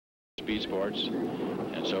speed sports.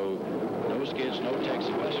 And so no skids, no techs,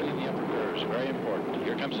 especially in the upper curves. Very important.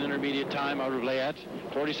 Here comes an intermediate time out of Layette.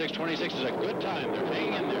 46.26 is a good time. They're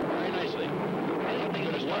hanging in there very nicely. Anything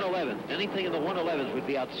in the 111, anything in the 111s would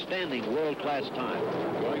be outstanding world-class time.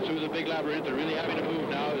 Going through the big labyrinth, they're really having to move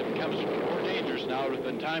now. It becomes more dangerous now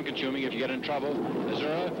and time-consuming if you get in trouble.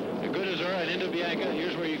 Azura, a good Azura, and into Bianca.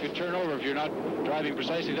 Here's where you could turn over if you're not driving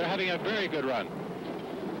precisely. They're having a very good run.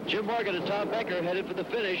 Jim Morgan and Tom Becker headed for the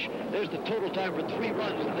finish. There's the total time for 3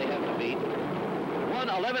 runs that they have to beat.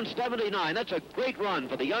 1:11.79. That's a great run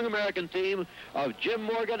for the young American team of Jim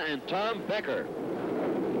Morgan and Tom Becker.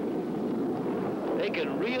 They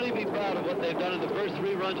can really be proud of what they've done in the first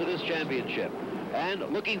 3 runs of this championship.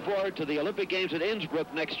 And looking forward to the Olympic Games at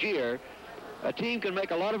Innsbruck next year, a team can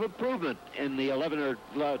make a lot of improvement in the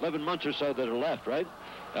 11 months or so that are left, right?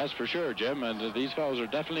 That's for sure, Jim. And these fellows are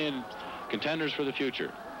definitely contenders for the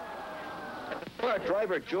future. Our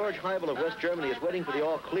driver, George Heibel of West Germany, is waiting for the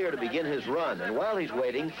all-clear to begin his run. And while he's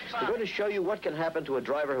waiting, we're going to show you what can happen to a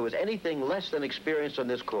driver who is anything less than experienced on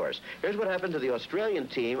this course. Here's what happened to the Australian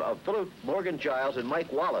team of Philip Morgan Giles and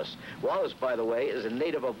Mike Wallace. Wallace, by the way, is a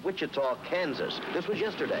native of Wichita, Kansas. This was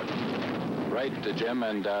yesterday. Right, Jim,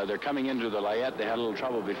 and they're coming into the Layette. They had a little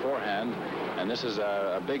trouble beforehand, and this is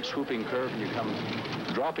a big swooping curve, and you come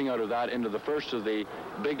dropping out of that into the first of the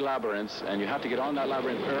big labyrinths, and you have to get on that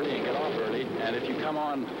labyrinth early and get off early, and if you come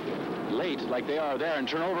on late, like they are there, and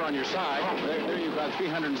turn over on your side, there you've got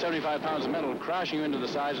 375 pounds of metal crashing you into the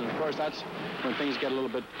sides, and of course that's when things get a little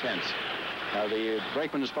bit tense. Now the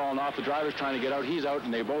brakeman has fallen off, the driver's trying to get out, he's out,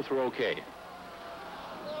 and they both were okay.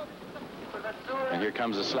 And here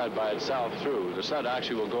comes the sled by itself through. The sled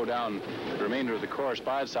actually will go down the remainder of the course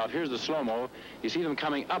by itself. Here's the slow-mo. You see them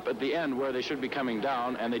coming up at the end where they should be coming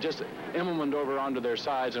down, and they just implemented over onto their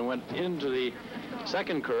sides and went into the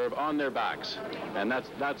second curve on their backs. And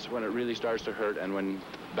that's when it really starts to hurt and when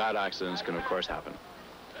bad accidents can, of course, happen.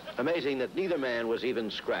 Amazing that neither man was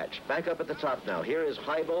even scratched. Back up at the top now. Here is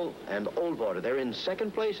Heibel and Oldwater. They're in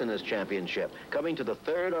second place in this championship, coming to the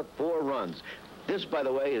 3rd of 4 runs. This, by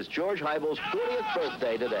the way, is George Heibel's 40th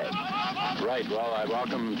birthday today. Right. Well, I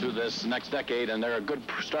welcome them to this next decade, and they're a good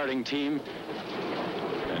starting team.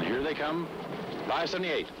 And here they come,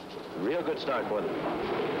 5:78. Real good start for them.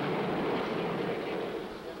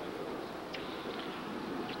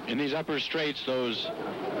 In these upper straights, those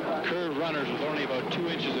curved runners with only about 2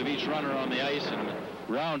 inches of each runner on the ice and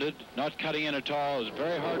rounded, not cutting in at all, it's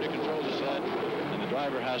very hard to control the sled, and the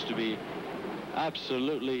driver has to be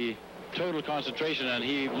absolutely total concentration, and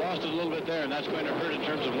he lost it a little bit there, and that's going to hurt in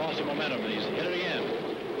terms of loss of momentum. And he's hit it again.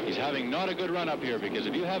 He's having not a good run up here, because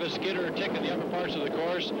if you have a skid or a tick in the upper parts of the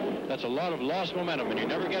course, that's a lot of lost momentum, and you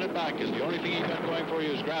never get it back, because the only thing he's got going for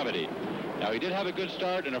you is gravity. Now, he did have a good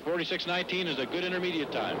start, and a 46.19 is a good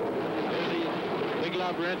intermediate time. There's the big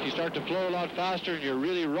labyrinth. You start to flow a lot faster, and you're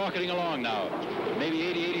really rocketing along now, maybe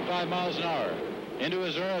 80, 85 miles an hour. Into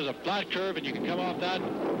Azura is a flat curve, and you can come off that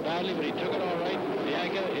badly, but he took it all right.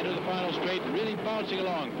 Bianca into the final straight, really bouncing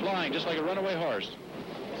along, flying just like a runaway horse.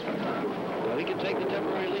 Well, he can take the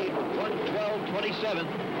temporary lead with 1:12.27,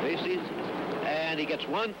 and he gets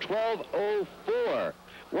 1:12.04.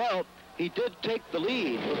 Well, he did take the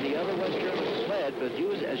lead from the other West German sled, but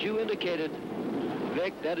as you indicated,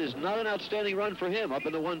 Vic, that is not an outstanding run for him up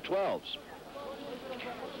in the 1:12s.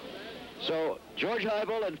 So George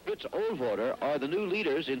Heibel and Fritz Oldwater are the new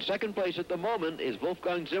leaders. In second place at the moment is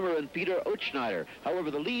Wolfgang Zimmer and Peter Utschneider.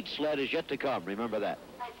 However, the lead sled is yet to come. Remember that.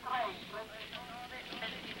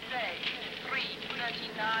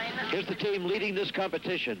 Here's the team leading this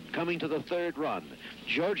competition, coming to the 3rd run.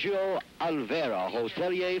 Giorgio Alvera,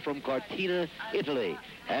 hotelier from Cortina, Italy,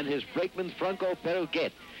 and his brakeman Franco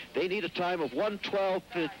Perughet. They need a time of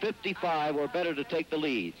 1:12.55 or better to take the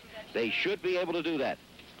lead. They should be able to do that.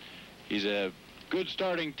 He's a good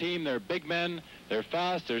starting team. They're big men. They're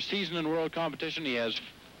fast. They're seasoned in world competition. He has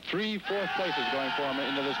 3 fourth places going for him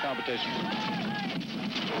into this competition.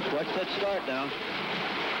 Watch that start now.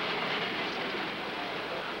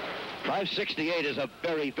 5:68 is a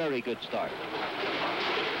very, very good start.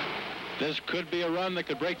 This could be a run that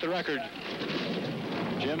could break the record.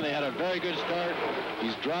 Jim, they had a very good start.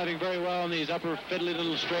 He's driving very well in these upper fiddly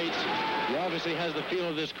little straights. He obviously has the feel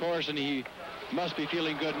of this course, and he must be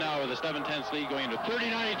feeling good now with a 7/10 lead going into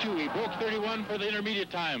 30.92. He broke 31 for the intermediate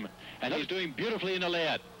time, and he's doing beautifully in the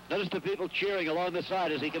Layette. Notice the people cheering along the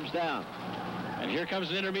side as he comes down. And here comes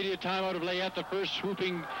an intermediate time out of Layette, the first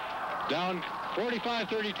swooping down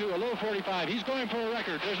 45.32, a low 45. He's going for a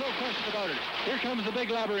record. There's no question about it. Here comes the big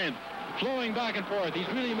labyrinth, flowing back and forth. He's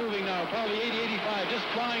really moving now, probably 80, 85, just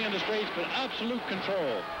flying in the straights, but absolute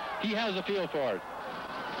control. He has a feel for it.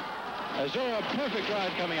 Azura, a perfect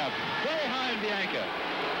drive coming up. Very high in Bianca.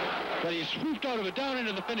 But he swooped out of it down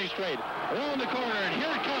into the finish straight. Around the corner, and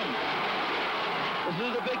here it comes. This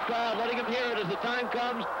is the big crowd letting him hear it as the time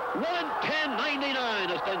comes.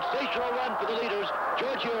 1:10.99, a sensational run for the leaders,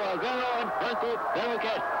 Giorgio Alvaro and Franco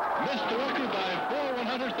Berroquet. Missed the record by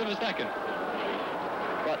 4/100ths of a second.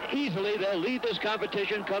 But easily they'll lead this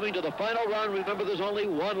competition coming to the final run. Remember, there's only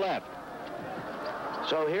one left.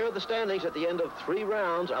 So here are the standings at the end of 3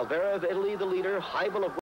 rounds. Alvaro of Italy, the leader. Heibel of